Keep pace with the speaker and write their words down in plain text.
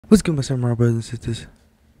What's good, my samurai brothers and sisters?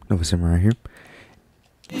 Nova Samurai here.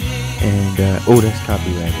 And, oh, that's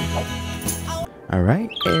copyrighted.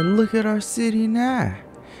 Alright, and look at our city now.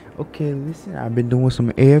 Okay, listen, I've been doing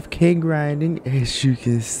some AFK grinding, as you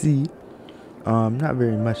can see. Not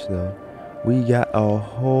very much, though. We got a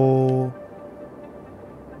whole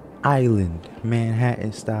island,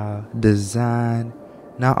 Manhattan style design.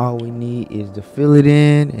 Now all we need is to fill it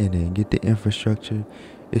in and then get the infrastructure.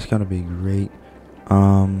 It's gonna be great.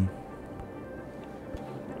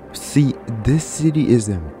 See, this city is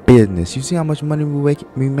in business. You see how much money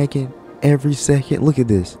we making every second? Look at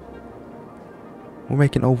this. We're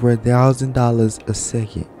making over $1,000 a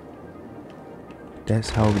second. That's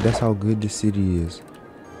how good the city is.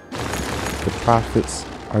 The profits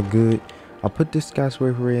are good. I'll put this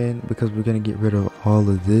skyscraper in because we're gonna get rid of all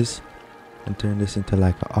of this and turn this into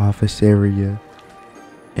like an office area.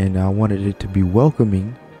 And I wanted it to be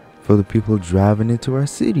welcoming for the people driving into our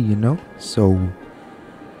city, you know? So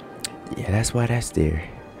yeah, that's why that's there.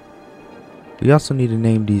 We also need to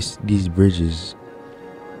name these bridges.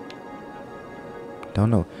 Don't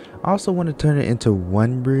know. I also want to turn it into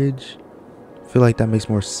one bridge. Feel like that makes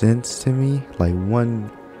more sense to me. Like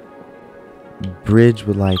one bridge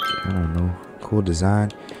with, like, I don't know, cool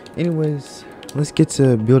design. Anyways, let's get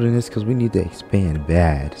to building this because we need to expand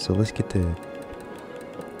bad. So let's get to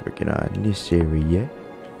working on this area.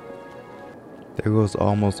 There goes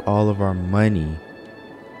almost all of our money.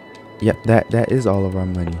 Yep, that is all of our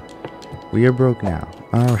money. We are broke now.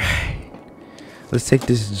 Alright. Let's take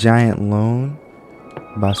this giant loan.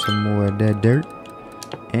 Buy some more of that dirt.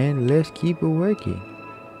 And let's keep it working.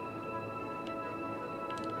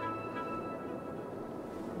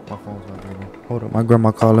 My phone's not ringing. Hold up, my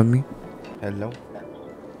grandma calling me. Hello?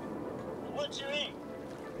 What you eat?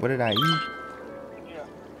 What did I eat?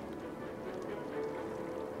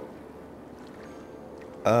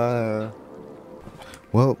 Yeah.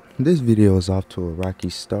 Well, this video is off to a rocky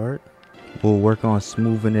start. We'll work on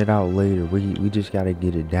smoothing it out later. We just gotta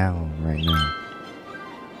get it down right now.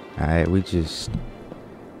 Alright, we just,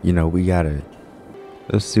 you know, we gotta,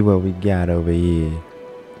 let's see what we got over here.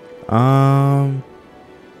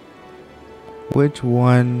 Which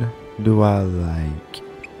one do I like?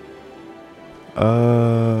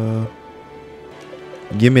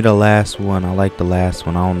 Give me the last one. I like the last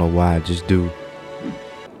one. I don't know why, I just do.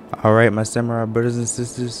 Alright, my samurai brothers and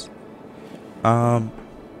sisters.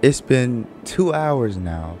 It's been 2 hours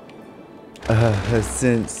now.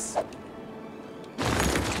 Since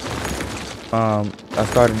I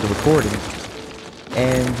started the recording.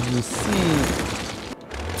 And you see,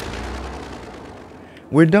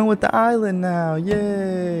 we're done with the island now.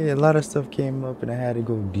 Yay! A lot of stuff came up and I had to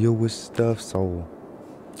go deal with stuff, so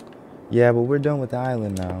yeah, but we're done with the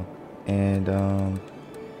island now. And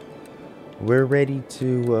we're ready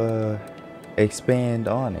to expand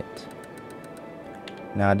on it.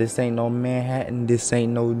 Now this ain't no Manhattan, this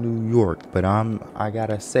ain't no New York, but I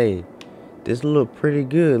gotta say, this look pretty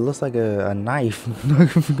good. Looks like a knife. I'm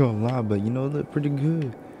not gonna lie, but you know, it look pretty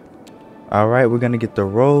good. Alright, we're gonna get the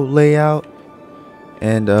road layout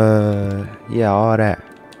and yeah, all that.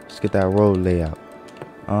 Let's get that road layout.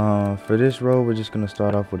 For this road, we're just gonna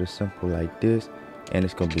start off with a simple like this, and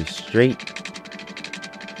it's gonna be straight.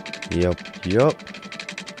 Yup.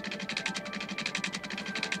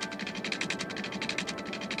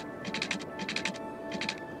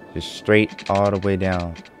 Just straight all the way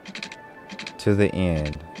down to the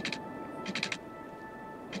end.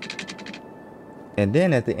 And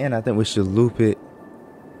then at the end, I think we should loop it.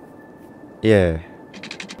 Yeah.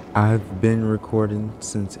 I've been recording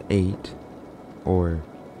since 8 or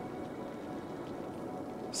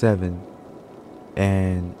 7.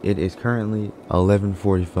 And it is currently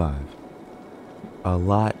 11:45. A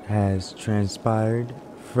lot has transpired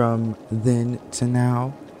from then to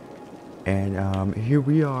now, and here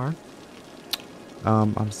we are.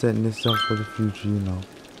 I'm setting this up for the future, you know.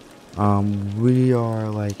 We are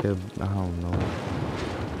like a, I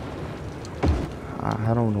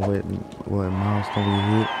don't know what milestone we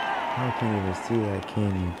hit. I can't even see that,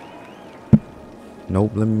 can you?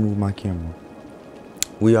 Nope, let me move my camera.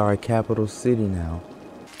 We are a capital city now.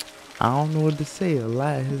 I don't know what to say. A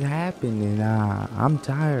lot has happened, and I'm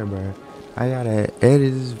tired, bro. I gotta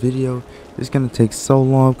edit this video. It's gonna take so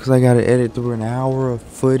long because I gotta edit through an hour of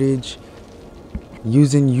footage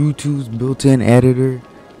using YouTube's built-in editor.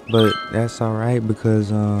 But that's alright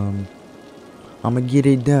because I'm gonna get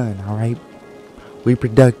it done. Alright, we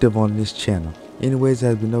productive on this channel. Anyways,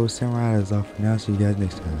 as we know, Samurai is off for now. See you guys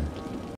next time.